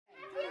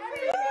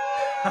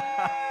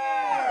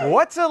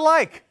What's it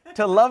like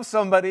to love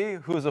somebody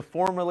who's a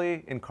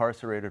formerly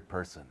incarcerated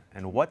person?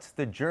 And what's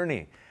the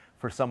journey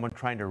for someone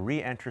trying to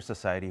re-enter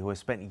society who has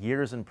spent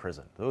years in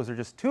prison? Those are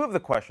just two of the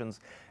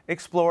questions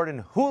explored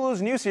in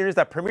Hulu's new series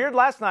that premiered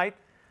last night,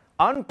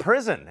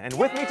 UnPrisoned. And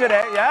with me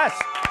today, yes.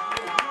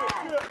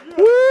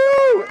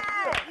 Woo!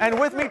 And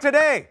with me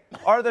today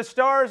are the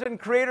stars and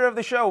creator of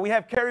the show. We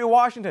have Kerry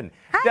Washington,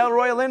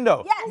 Delroy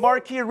Lindo,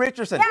 Marque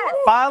Richardson,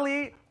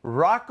 Faly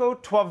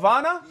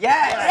Rakotohavana,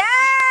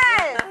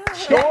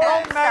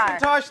 Jordyn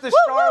McIntosh, the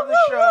star of the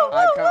show,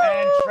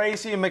 and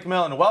Tracy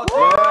McMillan. Welcome.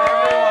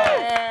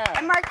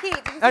 And Marque. Did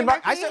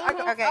you say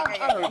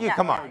Marque? You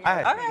come on.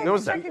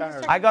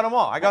 I got them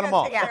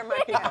all.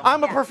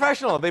 I'm a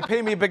professional. They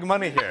pay me big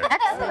money here.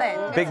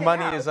 Excellent. Big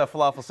money is a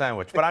falafel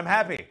sandwich, but I'm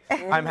happy.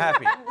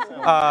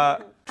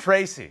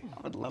 Tracy.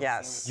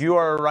 Yes. You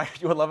are right.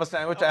 You would love a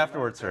sandwich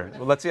afterwards, sir.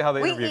 Well, let's see how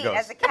the interview goes. We eat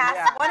as a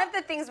cast. One of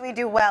the things we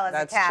do well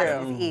as a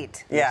cast is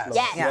eat.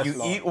 Yes.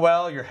 You eat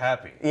well, you're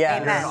happy.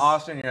 Yes. You're in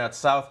Austin, you're at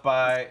South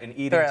by, in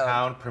Eating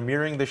Town,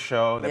 premiering the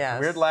show that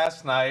premiered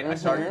last night. I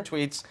saw your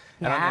tweets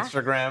and on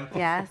Instagram.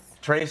 Yes.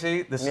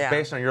 Tracy, this is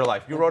based on your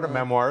life. You wrote a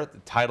memoir. The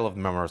title of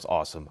the memoir is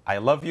awesome. I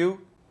love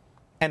you,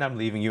 and I'm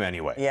leaving you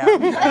anyway.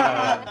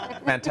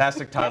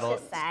 Fantastic title.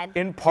 That's just sad.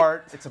 In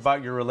part, it's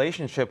about your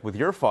relationship with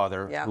your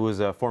father, who was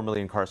a formerly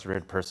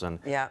incarcerated person,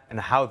 and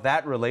how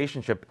that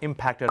relationship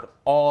impacted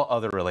all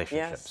other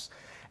relationships.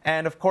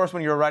 And of course,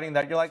 when you were writing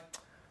that, you're like,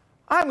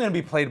 I'm going to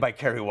be played by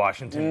Kerry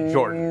Washington,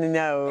 Jordyn.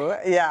 No,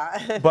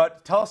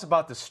 But tell us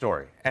about the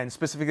story, and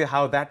specifically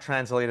how that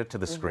translated to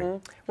the screen.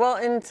 Well,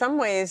 in some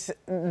ways,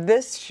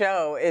 this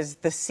show is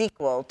the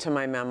sequel to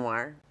my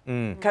memoir.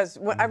 Because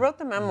I wrote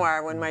the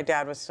memoir when my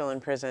dad was still in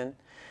prison.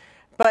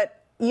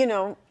 But, you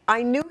know,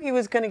 I knew he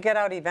was going to get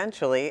out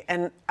eventually,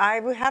 and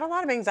I had a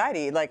lot of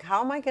anxiety. Like,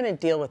 how am I going to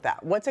deal with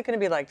that? What's it going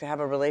to be like to have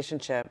a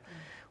relationship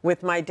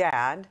with my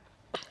dad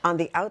on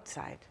the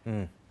outside?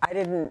 I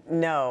didn't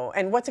know.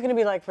 And what's it going to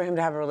be like for him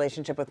to have a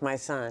relationship with my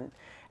son?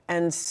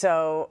 And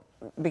so,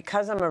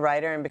 because I'm a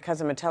writer and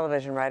because I'm a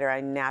television writer,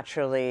 I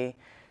naturally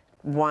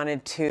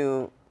wanted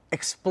to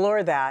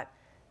explore that,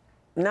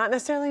 not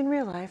necessarily in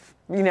real life,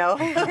 you know,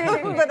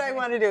 but I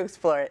wanted to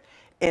explore it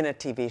in a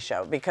TV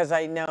show because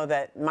I know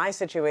that my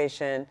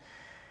situation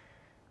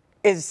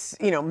is,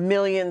 you know,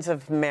 millions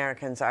of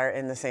Americans are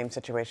in the same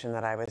situation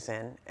that I was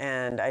in.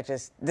 And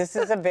this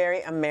is a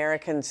very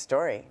American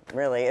story,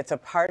 really. It's a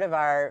part of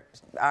our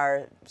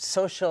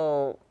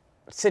social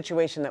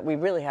situation that we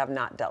really have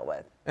not dealt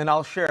with. And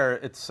I'll share,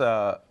 it's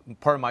part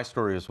of my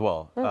story as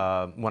well.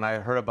 When I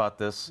heard about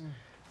this,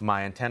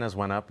 my antennas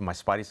went up. My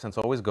spidey sense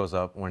always goes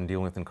up when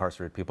dealing with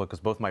incarcerated people because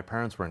both my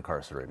parents were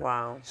incarcerated.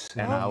 Wow.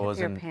 And I was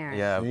in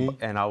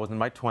and I was in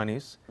my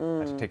 20s. I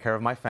had to take care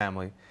of my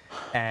family,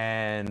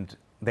 and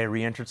they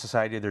re-entered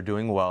society. They're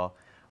doing well.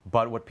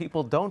 But what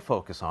people don't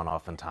focus on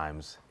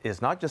oftentimes is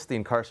not just the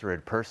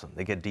incarcerated person.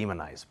 They get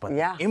demonized, but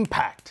the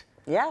impact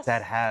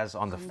that has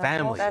on the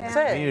family,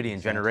 community,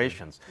 and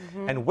generations.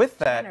 And with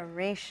that,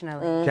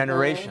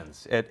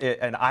 generations.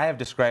 And I have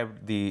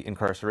described the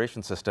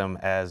incarceration system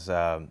as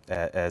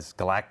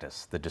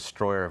Galactus, the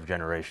destroyer of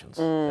generations.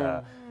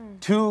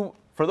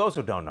 For those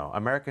who don't know,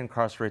 America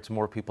incarcerates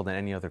more people than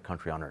any other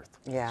country on earth.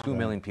 2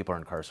 million people are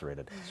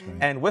incarcerated.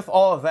 And with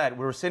all of that,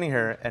 we were sitting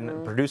here, and the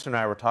producer and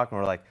I were talking,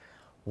 we were like,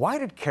 why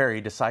did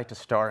Kerry decide to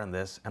star in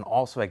this and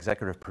also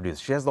executive produce?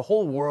 She has the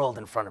whole world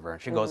in front of her,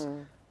 and she goes,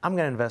 I'm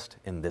going to invest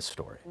in this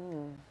story.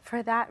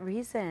 For that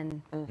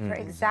reason, for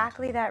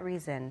exactly that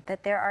reason,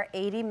 that there are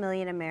 80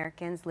 million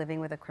Americans living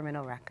with a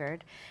criminal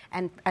record.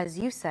 And as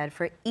you said,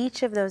 for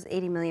each of those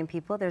 80 million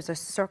people, there's a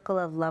circle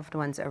of loved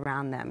ones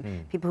around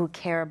them, people who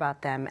care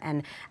about them.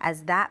 And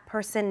as that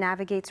person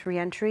navigates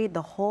reentry,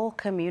 the whole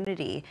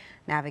community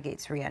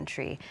navigates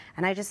reentry.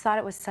 And I just thought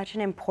it was such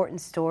an important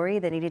story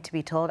that needed to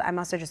be told. I'm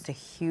also just a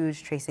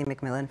huge Tracy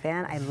McMillan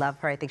fan. I love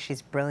her. I think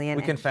she's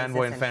brilliant. We can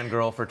fanboy and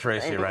fangirl for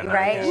Tracy right now.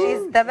 Right?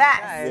 She's the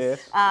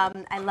best.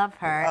 I love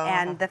her.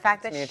 And the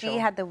fact that she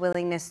had the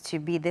willingness to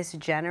be this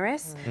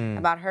generous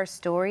about her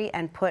story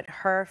and put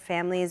her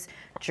family's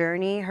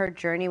journey, her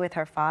journey with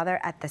her father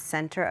at the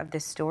center of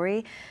this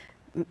story,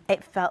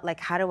 it felt like,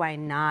 how do I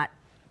not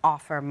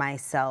offer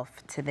myself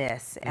to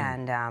this?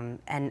 And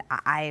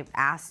I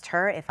asked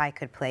her if I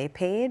could play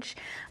Paige,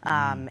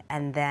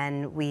 and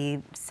then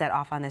we set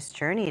off on this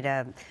journey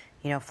to,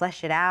 you know,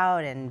 flesh it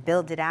out and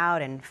build it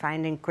out and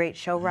find a great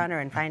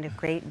showrunner and find a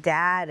great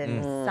dad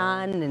and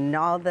son and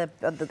all the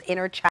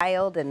inner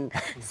child and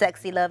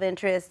sexy love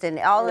interest and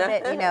all of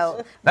it, you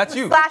know. That's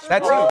you. Slash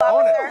That's parole you.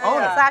 officer.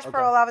 Own it. Slash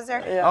parole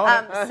officer.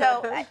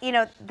 So, you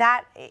know,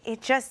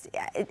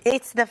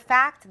 it's the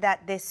fact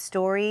that this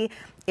story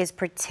is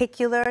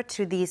particular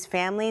to these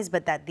families,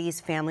 but that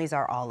these families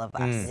are all of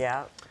us.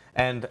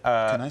 And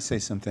can I say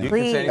something?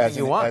 Please.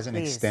 As an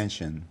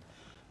extension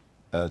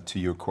to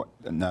your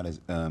not as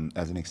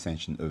an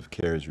extension of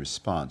Kerry's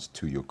response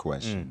to your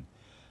question,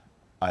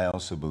 I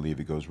also believe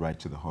it goes right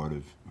to the heart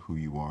of who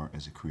you are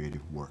as a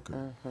creative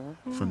worker,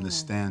 from the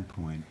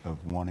standpoint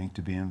of wanting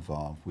to be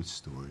involved with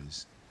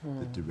stories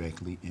that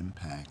directly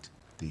impact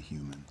the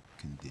human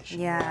condition.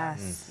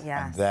 Yes,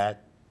 yes. And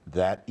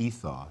that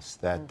ethos,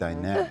 that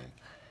dynamic,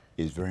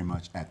 is very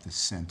much at the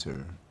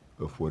center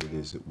of what it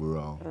is that we're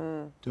all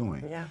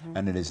doing. Yeah.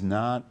 And it is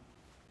not,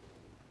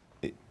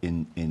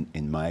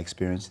 in my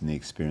experience, in the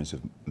experience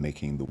of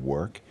making the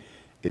work,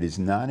 it is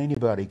not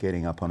anybody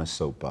getting up on a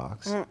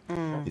soapbox.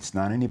 It's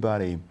not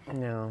anybody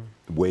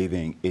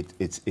waving.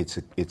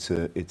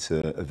 It's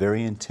a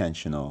very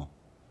intentional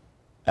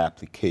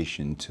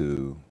application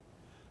to,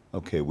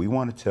 okay, we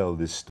want to tell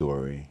this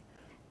story.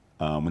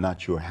 We're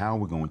not sure how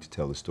we're going to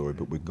tell the story,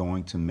 but we're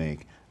going to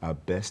make our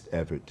best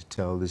effort to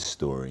tell this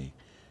story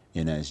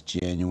in as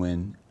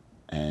genuine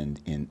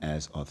and in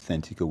as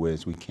authentic a way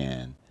as we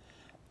can.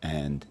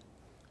 And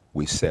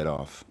we set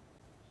off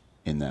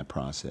in that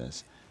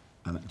process.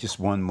 Just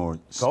one more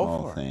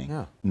small thing.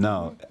 Yeah.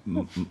 No,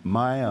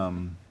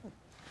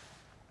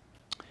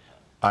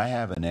 I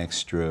have an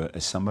extra,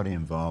 as somebody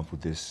involved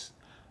with this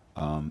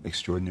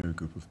extraordinary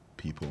group of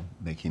people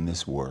making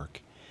this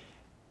work,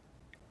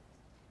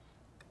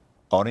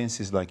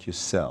 audiences like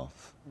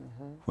yourself,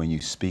 when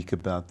you speak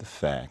about the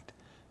fact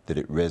that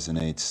it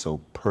resonates so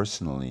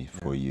personally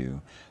for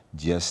you,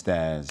 just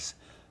as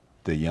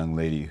the young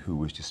lady who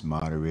was just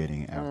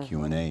moderating our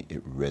Q&A,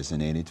 it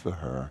resonated for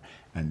her,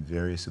 and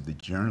various of the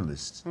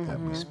journalists that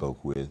we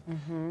spoke with.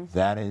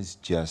 That is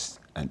just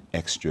an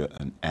extra,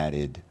 an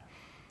added,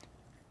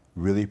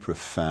 really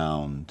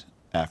profound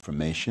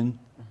affirmation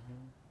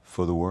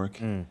for the work.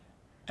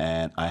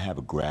 And I have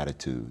a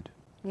gratitude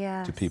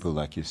to people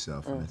like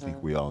yourself, and I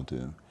think we all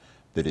do,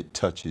 that it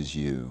touches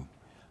you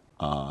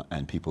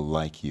and people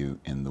like you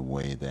in the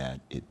way that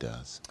it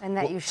does. And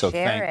that you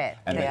share it.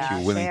 And that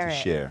you're willing to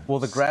share. Well,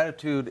 the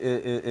gratitude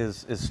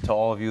is to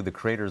all of you, the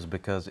creators,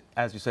 because,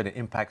 as you said, it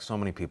impacts so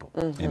many people.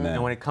 Amen.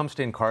 And when it comes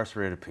to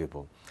incarcerated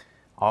people,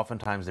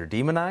 oftentimes they're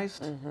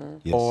demonized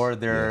or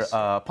they're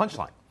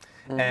punchline.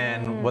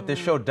 And what this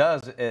show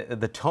does,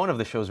 the tone of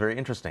the show is very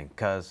interesting,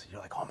 because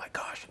you're like, oh my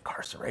gosh,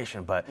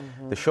 incarceration. But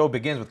the show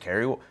begins with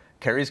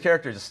Kerry's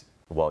character just,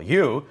 well,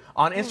 you,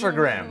 on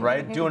Instagram,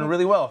 right? Doing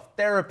really well.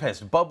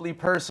 Therapist, bubbly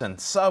person,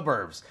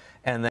 suburbs.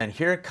 And then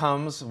here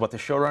comes what the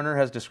showrunner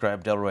has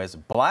described, Delroy, as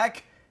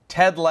Black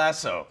Ted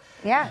Lasso.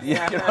 Yes.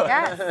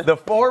 Yes. The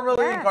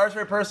formerly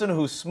incarcerated person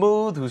who's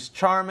smooth, who's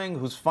charming,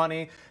 who's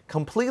funny,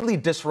 completely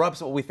disrupts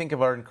what we think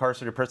of our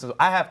incarcerated persons.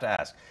 I have to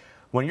ask,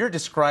 when you're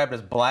described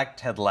as Black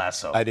Ted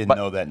Lasso. I didn't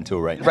know that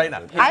until right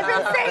now. I've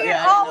been saying it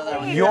all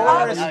week.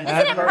 Isn't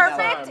it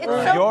perfect? It's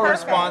so your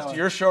perfect. response to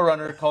your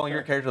showrunner calling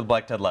your character the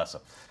Black Ted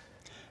Lasso.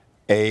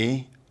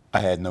 A, I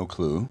had no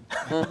clue.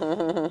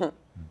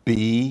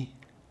 B,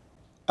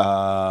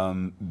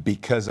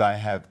 because I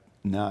have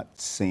not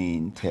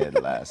seen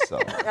Ted Lasso.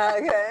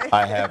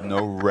 I have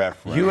no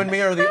reference. You and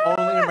me are the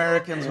only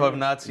Americans who have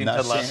not seen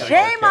Ted Lasso.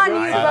 Shame on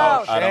you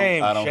both.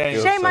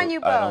 Shame on you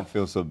both. I don't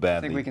feel so badly.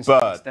 I think we can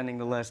start extending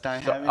the list. I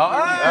have.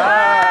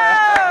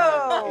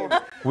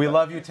 Oh! We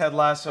love you, Ted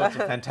Lasso. It's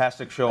a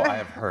fantastic show, I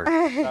have heard.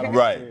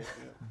 Right.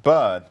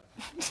 But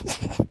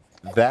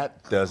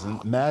that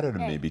doesn't matter to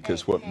me,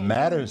 because what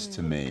matters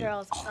to me,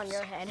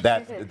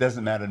 that it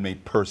doesn't matter to me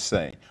per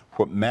se.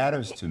 What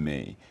matters to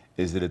me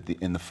is that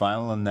in the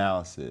final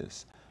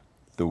analysis,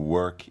 the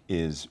work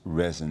is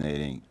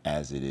resonating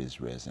as it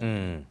is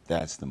resonating.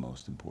 That's the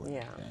most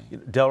important thing.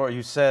 Delroy,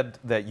 you said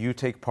that you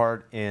take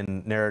part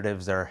in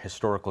narratives that are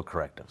historical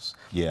correctives.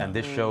 Yeah. And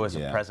this show is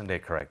a present-day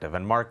corrective.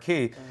 And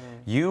Marque,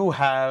 you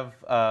have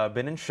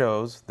been in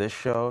shows, this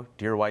show,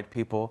 Dear White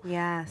People.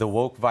 Yes. The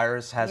woke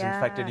virus has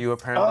infected you,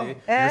 apparently.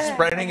 You're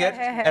spreading it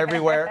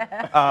everywhere.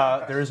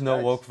 There is no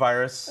woke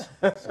virus.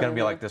 It's going to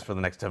be like this for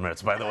the next 10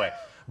 minutes, by the way.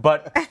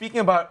 But speaking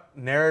about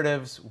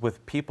narratives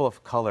with people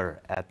of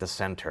color at the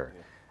center,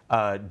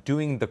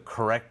 doing the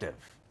corrective,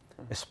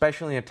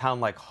 especially in a town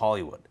like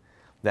Hollywood,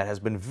 that has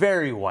been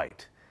very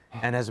white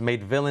and has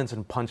made villains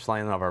and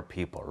punchlines of our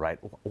people, right?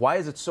 Why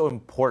is it so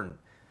important?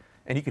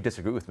 And you could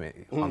disagree with me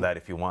on that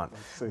if you want.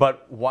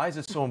 But why is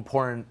it so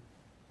important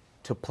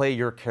to play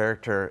your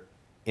character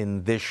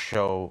in this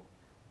show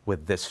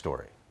with this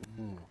story?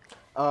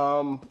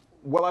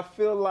 Well, I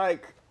feel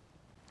like,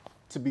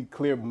 to be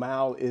clear,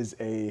 Mal is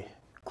a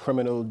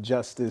criminal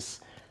justice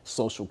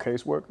social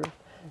caseworker.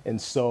 And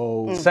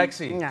so...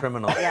 Sexy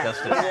criminal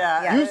justice.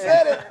 You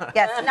said it.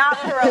 Yes, not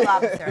parole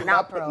officer.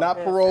 Not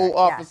parole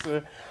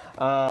officer.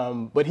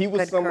 But he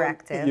was Good someone...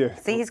 corrective. Yeah.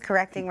 See, he's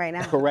correcting right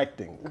now.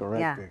 Correcting.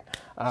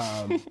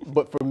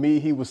 But for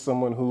me, he was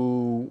someone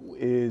who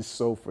is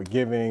so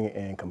forgiving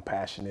and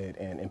compassionate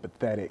and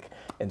empathetic.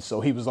 And so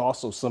he was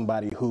also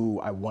somebody who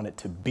I wanted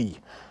to be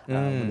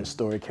when the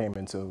story came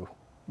into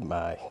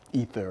my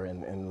ether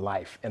and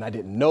life, and I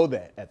didn't know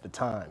that at the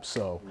time.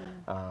 So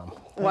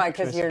why?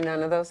 Because you're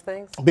none of those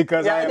things.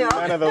 Because I am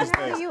none of those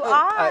things. You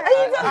are.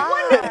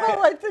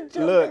 Wonderful. It's a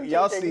joke. Look,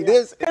 y'all see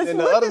this, and then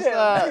the other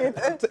side,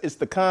 it's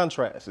the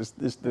contrast.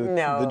 It's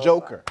the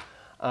Joker.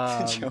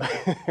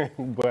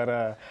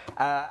 But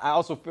I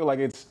also feel like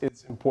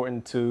it's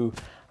important to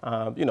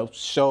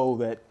show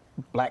that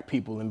Black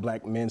people and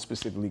Black men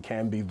specifically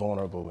can be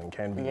vulnerable and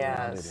can be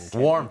grounded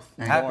and warmth,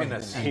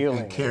 happiness, and healing,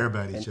 and care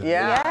about each other.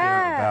 Yeah.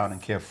 Care about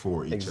and care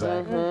for each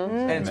other.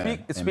 And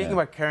speaking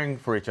about caring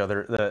for each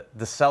other,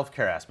 the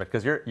self-care aspect,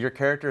 because your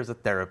character is a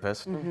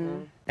therapist,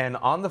 and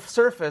on the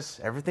surface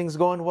everything's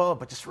going well,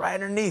 but just right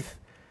underneath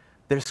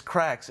there's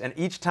cracks. And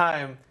each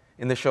time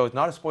in the show, it's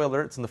not a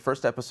spoiler, it's in the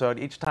first episode,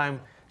 each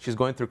time she's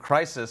going through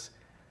crisis,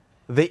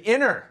 the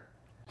inner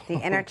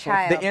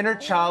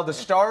child, the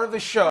star of the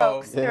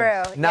show,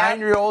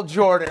 9-year-old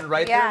Jordyn,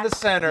 right there in the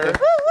center,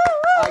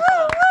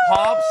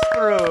 pops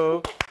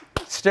through,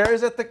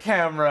 stares at the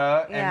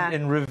camera,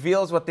 and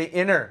reveals what the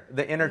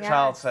inner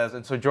child says.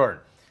 And so, Jordyn,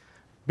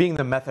 being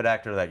the method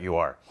actor that you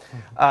are,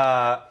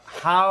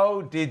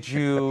 how did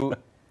you?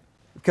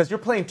 Because you're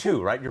playing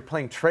two, right? You're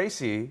playing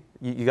Tracy.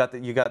 You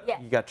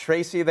got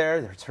Tracy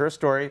there. There's her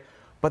story,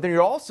 but then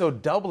you're also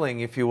doubling,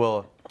 if you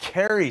will,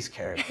 Kerry's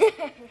character.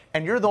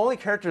 And you're the only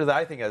character that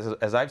I think,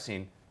 as I've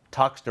seen,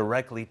 talks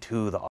directly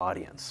to the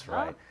audience,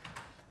 right?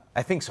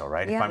 I think so,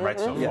 right? If I'm right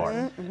so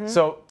far.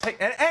 So,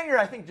 and you're,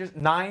 I think, just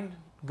 9,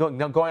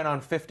 going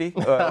on 50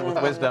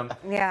 with wisdom.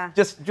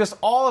 Just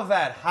all of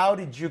that. How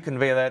did you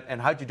convey that,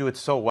 and how did you do it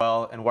so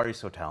well, and why are you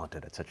so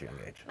talented at such a young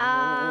age?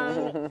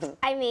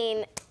 I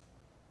mean,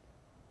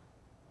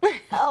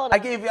 I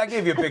gave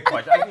you a big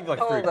question. I gave you like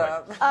 3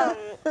 questions.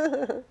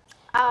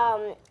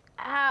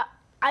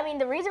 I mean,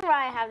 the reason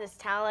why I have this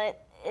talent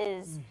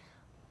is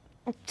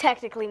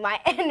technically my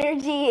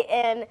energy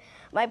and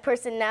my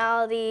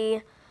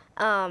personality.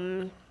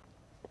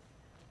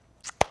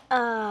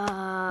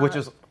 Which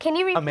is can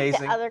you repeat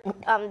amazing.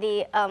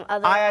 the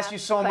other? I asked you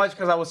so much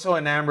because I was so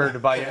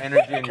enamored by your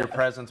energy and your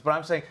presence. But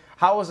I'm saying,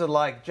 how was it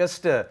like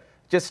just to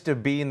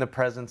be in the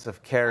presence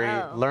of Kerry,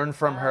 learn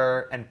from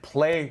her, and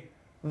play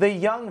the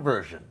young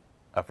version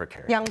of her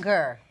character?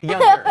 Younger.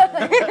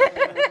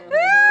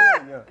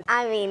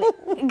 I mean,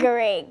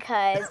 great,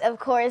 because of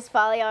course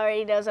Faly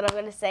already knows what I'm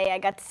going to say. I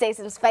got to say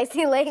some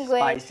spicy language.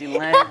 Spicy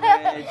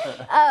language.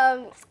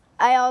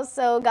 I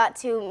also got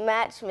to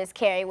match Miss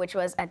Kerry, which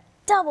was a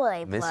double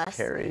A+. Miss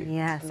Kerry.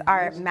 Yes,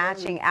 our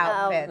matching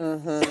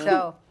outfits.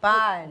 So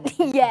fun.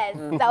 Yes,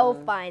 so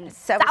fun.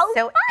 So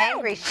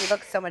angry. She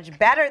looks so much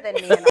better than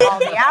me in all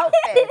the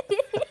outfits.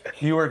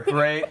 You were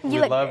great. We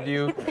loved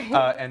you.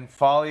 And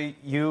Faly,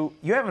 you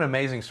have an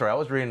amazing story. I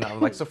was reading, I'm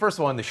like, so first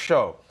of all, in the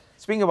show,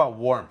 speaking about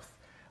warmth,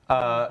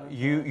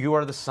 you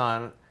are the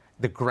son,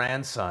 the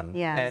grandson.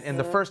 Yes. And in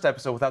the first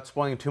episode, without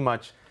spoiling too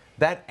much,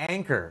 that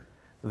anchor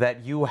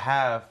that you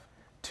have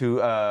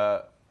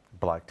to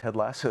Black Ted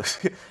Lasso's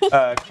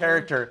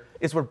character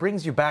is what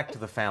brings you back to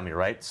the family,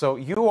 right? So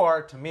you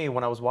are, to me,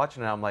 when I was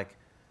watching it, I'm like,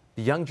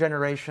 the young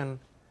generation,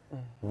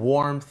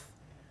 warmth,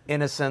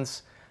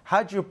 innocence.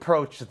 How'd you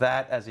approach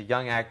that as a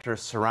young actor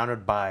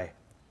surrounded by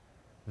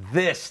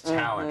this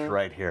talent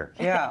right here?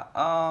 Yeah,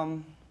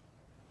 I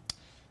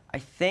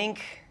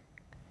think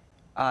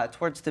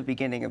towards the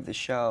beginning of the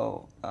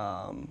show,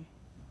 all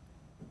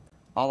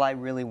I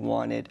really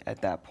wanted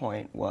at that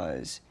point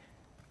was,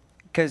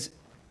 because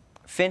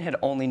Finn had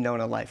only known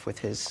a life with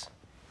his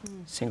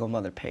single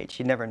mother Paige.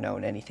 He'd never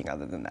known anything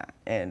other than that.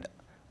 And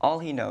all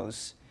he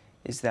knows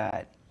is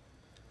that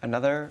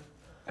another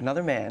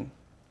man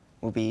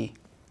will be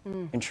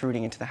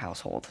intruding into the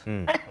household.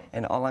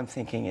 And all I'm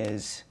thinking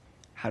is,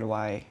 how do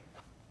I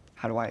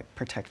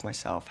protect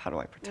myself? How do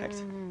I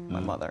protect my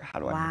mother? How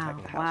do I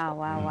protect the household?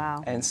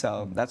 Wow. And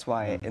so that's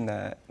why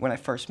when I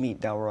first meet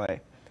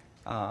Delroy,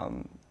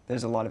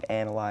 there's a lot of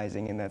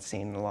analyzing in that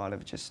scene, a lot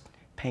of just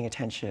paying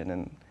attention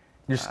and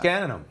You're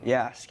scanning him.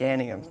 Yeah,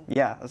 scanning him.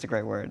 Yeah, that's a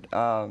great word.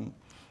 And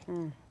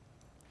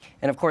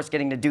of course,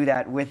 getting to do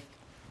that with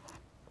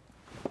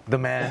the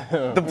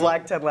man, the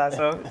Black Ted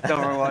Lasso,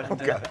 Delroy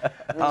Washington.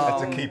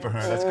 That's a keeper,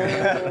 huh? That's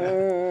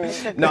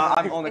good. No,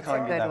 I'm only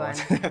calling you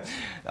that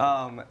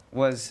one.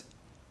 Was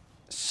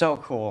so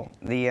cool.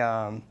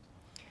 The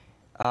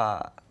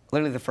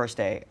literally the first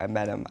day I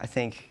met him, I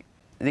think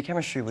the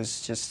chemistry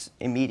was just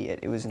immediate.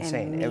 It was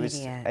insane. It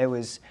was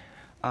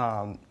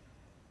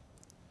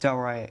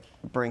Delroy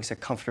brings a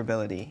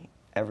comfortability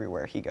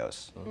everywhere he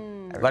goes.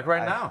 Like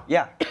right now.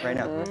 Yeah, right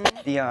now.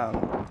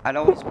 I'd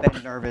always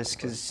been nervous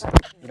because,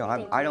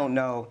 I don't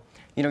know.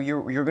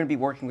 You're going to be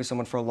working with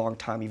someone for a long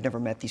time. You've never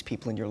met these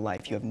people in your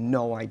life. You have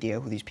no idea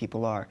who these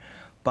people are.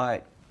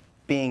 But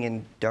being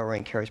in Delroy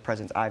and Kerry's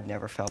presence, I've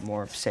never felt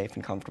more safe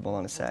and comfortable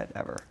on a set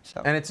ever.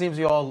 So. And it seems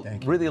you all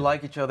really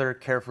like each other,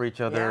 care for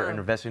each other, and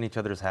invest in each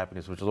other's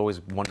happiness, which is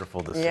always wonderful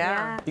to see.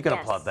 Yeah. You can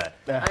applaud that.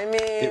 I mean,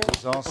 it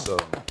was also.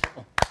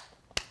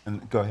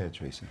 And go ahead,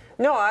 Tracy.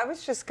 No, I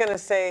was just going to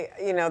say,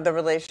 the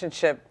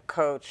relationship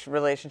coach,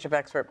 relationship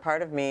expert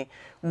part of me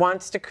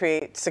wants to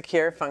create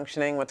secure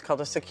functioning, what's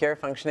called a secure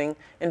functioning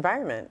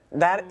environment.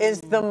 That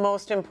is the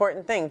most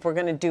important thing. If we're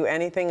going to do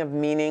anything of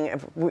meaning,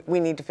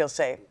 we need to feel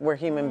safe. We're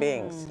human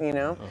beings,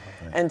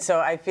 And so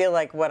I feel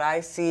like what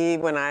I see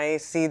when I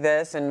see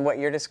this and what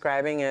you're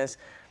describing is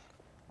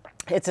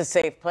it's a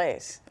safe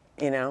place,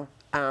 And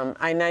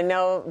I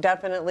know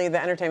definitely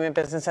the entertainment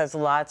business has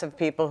lots of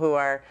people who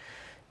are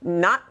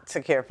not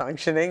secure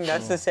functioning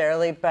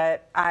necessarily,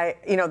 but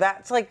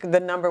that's like the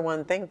number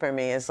one thing for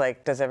me is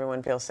like, does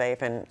everyone feel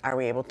safe and are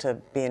we able to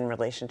be in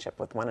relationship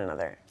with one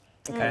another?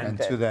 And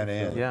to that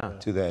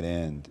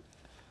end,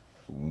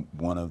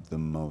 one of the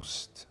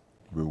most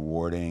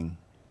rewarding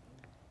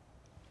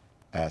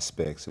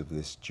aspects of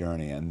this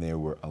journey, and there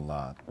were a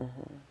lot,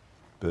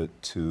 but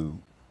to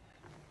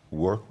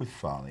work with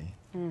Faly,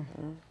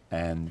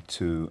 and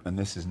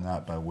this is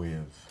not by way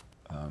of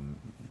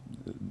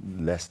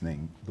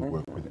lessening the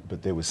work with it,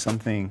 but there was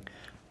something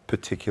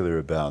particular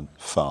about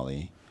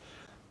Faly,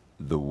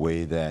 the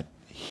way that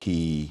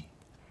he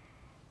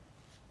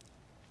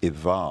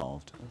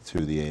evolved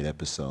through the 8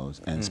 episodes,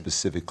 and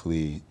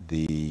specifically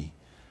the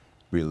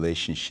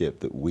relationship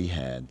that we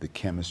had, the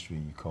chemistry,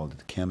 you called it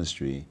the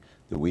chemistry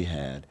that we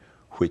had,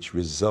 which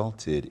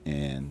resulted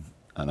in,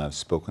 and I've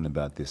spoken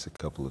about this a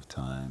couple of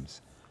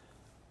times,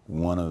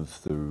 one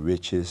of the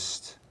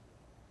richest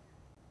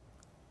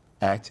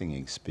acting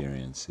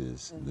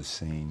experiences, the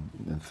scene.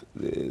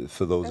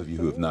 For those of you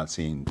who have not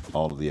seen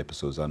all of the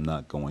episodes, I'm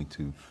not going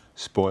to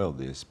spoil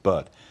this,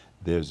 but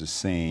there's a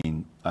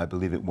scene, I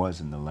believe it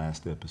was in the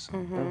last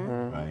episode,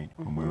 right?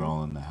 When we were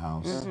all in the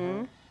house.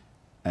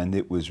 And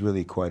it was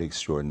really quite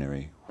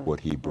extraordinary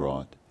what he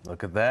brought.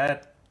 Look at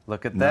that.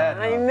 Look at that.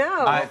 I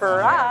know,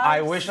 for us.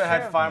 I wish I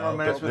had 5 more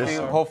minutes with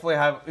you. Hopefully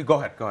I have, go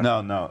ahead.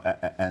 No,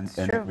 and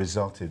it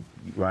resulted,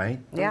 right?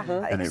 Yeah,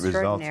 And it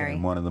resulted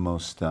in one of the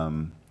most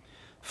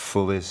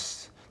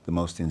fullest, the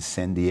most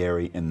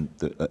incendiary in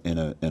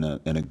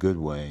a good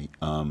way,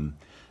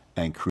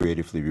 and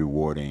creatively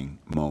rewarding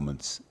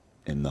moments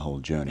in the whole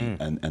journey,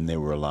 and there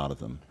were a lot of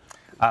them.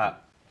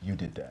 You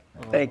did that.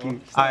 Thank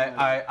you.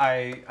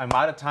 I'm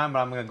out of time, but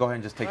I'm going to go ahead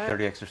and just take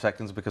 30 extra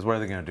seconds because what are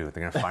they going to do?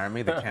 They're going to fire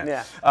me? They can't.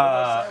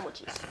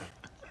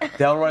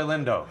 Delroy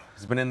Lindo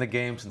has been in the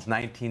game since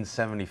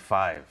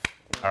 1975.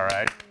 All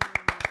right.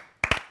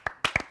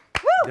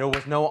 There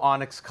was no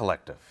Onyx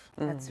Collective.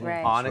 That's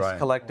right. Onyx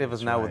Collective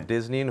is now with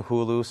Disney and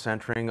Hulu,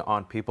 centering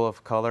on people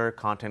of color,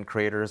 content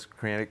creators,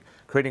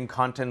 creating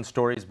content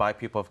stories by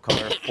people of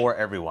color for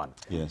everyone.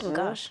 Yes. Oh,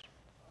 gosh.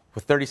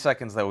 With 30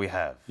 seconds that we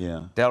have,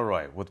 Yeah.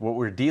 Delroy, with what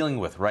we're dealing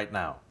with right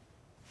now,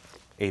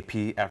 AP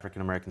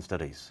African American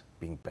Studies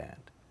being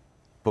banned,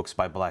 books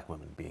by black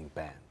women being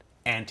banned,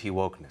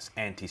 anti-wokeness,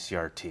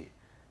 anti-CRT,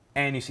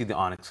 and you see the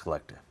Onyx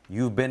Collective.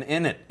 You've been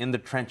in it, in the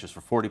trenches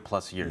for 40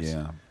 plus years.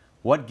 Yeah.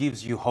 What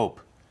gives you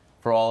hope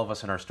for all of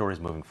us in our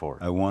stories moving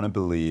forward? I want to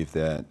believe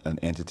that an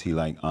entity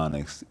like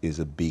Onyx is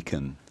a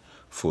beacon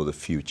for the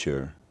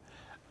future,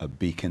 a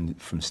beacon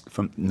from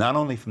not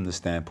only from the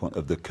standpoint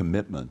of the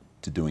commitment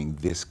to doing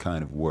this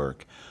kind of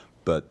work,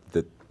 but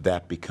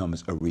that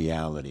becomes a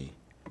reality.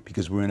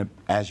 Because we're in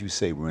as you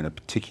say, we're in a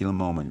particular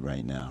moment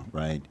right now,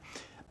 right?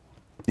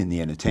 In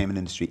the entertainment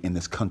industry in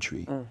this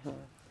country.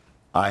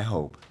 I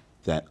hope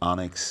that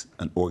Onyx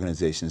and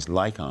organizations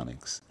like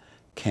Onyx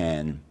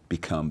can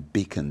become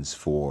beacons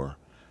for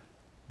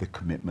the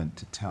commitment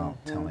to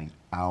telling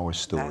our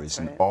stories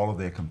in all of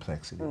their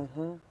complexity,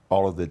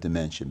 all of their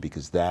dimension,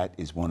 because that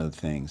is one of the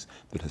things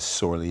that has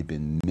sorely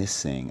been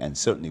missing, and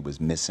certainly was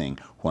missing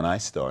when I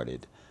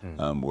started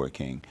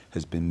working,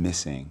 has been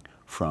missing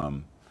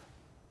from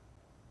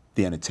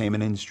the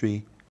entertainment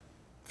industry,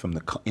 from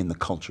in the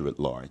culture at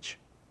large.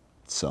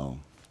 So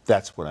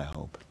that's what I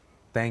hope.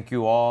 Thank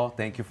you all.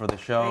 Thank you for the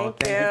show.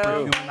 Thank you for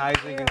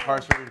humanizing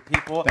incarcerated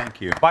people.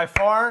 Thank you. By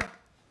far,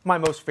 my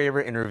most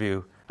favorite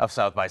interview of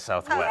South by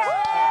Southwest.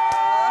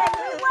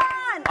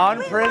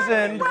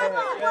 UnPrisoned.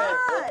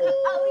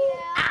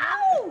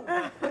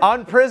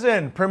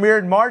 UnPrisoned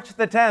premiered March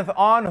the 10th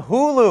on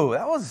Hulu.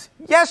 That was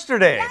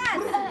yesterday.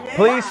 Yes.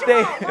 Please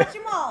stay.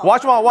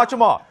 Watch them all. Watch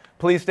them all.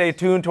 Please stay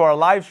tuned to our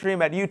live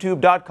stream at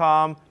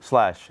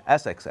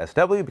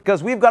youtube.com/SXSW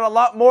because we've got a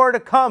lot more to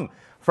come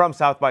from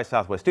South by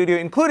Southwest Studio,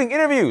 including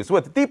interviews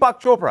with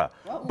Deepak Chopra,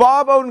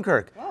 Bob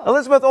Odenkirk,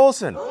 Elizabeth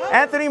Olsen,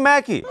 Anthony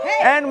Mackie,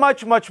 and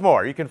much, much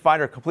more. You can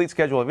find our complete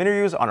schedule of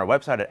interviews on our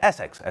website at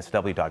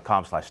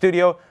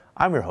sxsw.com/studio.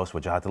 I'm your host,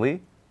 Wajahat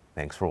Ali.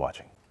 Thanks for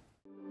watching.